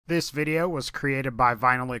This video was created by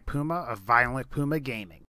VinylicPuma of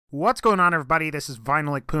VinylicPumaGaming. What's going on, everybody? This is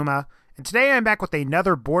VinylicPuma, and today I'm back with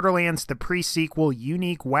another Borderlands the Pre-Sequel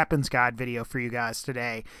Unique Weapons Guide video for you guys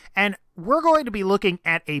today. And we're going to be looking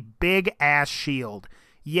at a big-ass shield.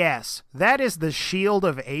 Yes, that is the Shield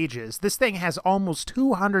of Ages. This thing has almost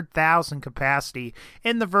 200,000 capacity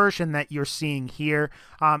in the version that you're seeing here.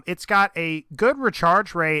 It's got a good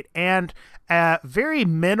recharge rate and a very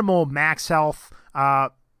minimal max health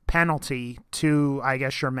penalty to, I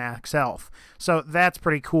guess, your max health. So that's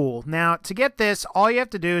pretty cool. Now, to get this, all you have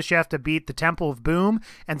to do is you have to beat the Temple of Boom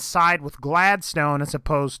and side with Gladstone as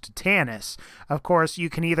opposed to Tannis. Of course, you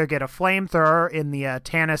can either get a flamethrower in the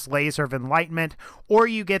Tannis Laser of Enlightenment, or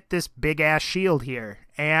you get this big-ass shield here.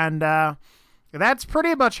 And that's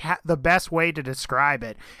pretty much the best way to describe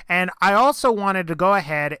it. And I also wanted to go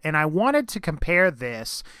ahead and I wanted to compare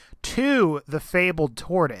this to the Fabled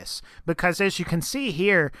Tortoise, because as you can see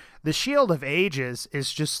here, the Shield of Ages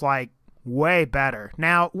is just like way better.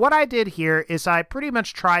 Now, what I did here is I pretty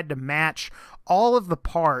much tried to match all of the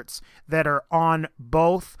parts that are on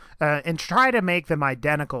both and try to make them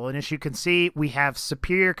identical. And as you can see, we have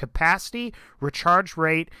superior capacity, recharge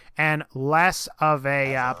rate, and less of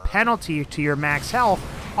a penalty to your max health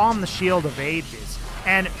on the Shield of Ages.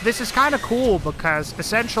 And this is kind of cool because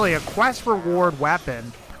essentially a quest reward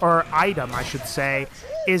weapon, or item, I should say,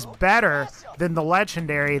 is better than the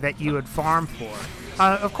legendary that you would farm for.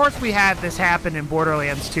 Of course, we had this happen in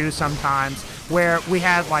Borderlands 2 sometimes, where we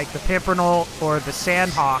had like the Pimpernel or the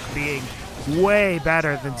Sandhawk being way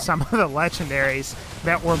better than some of the legendaries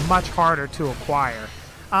that were much harder to acquire.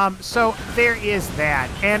 So there is that.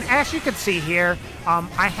 And as you can see here,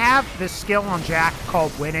 I have this skill on Jack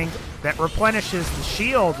called Winning that replenishes the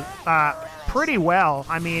shield pretty well.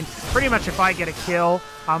 I mean, pretty much if I get a kill,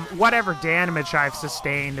 whatever damage I've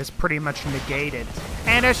sustained is pretty much negated.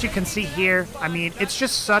 And as you can see here, I mean, it's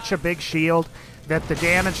just such a big shield that the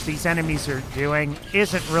damage these enemies are doing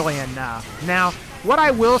isn't really enough. Now, what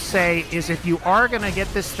I will say is if you are going to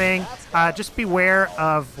get this thing, just beware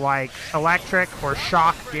of like electric or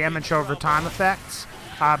shock damage over time effects,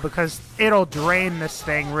 because it'll drain this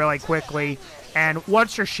thing really quickly. And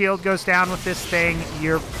once your shield goes down with this thing,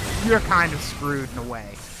 you're kind of screwed in a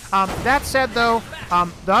way. That said, though,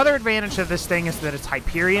 the other advantage of this thing is that it's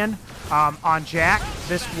Hyperion. On Jack,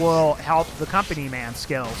 this will help the Company Man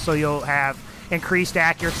skill, so you'll have increased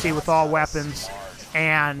accuracy with all weapons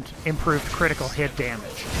and improved critical hit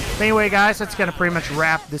damage. But anyway, guys, that's going to pretty much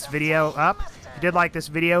wrap this video up. If you did like this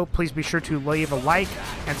video, please be sure to leave a like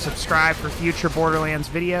and subscribe for future Borderlands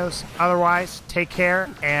videos. Otherwise, take care,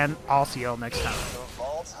 and I'll see you all next time. The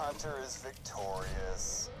Vault Hunter is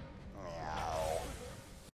victorious.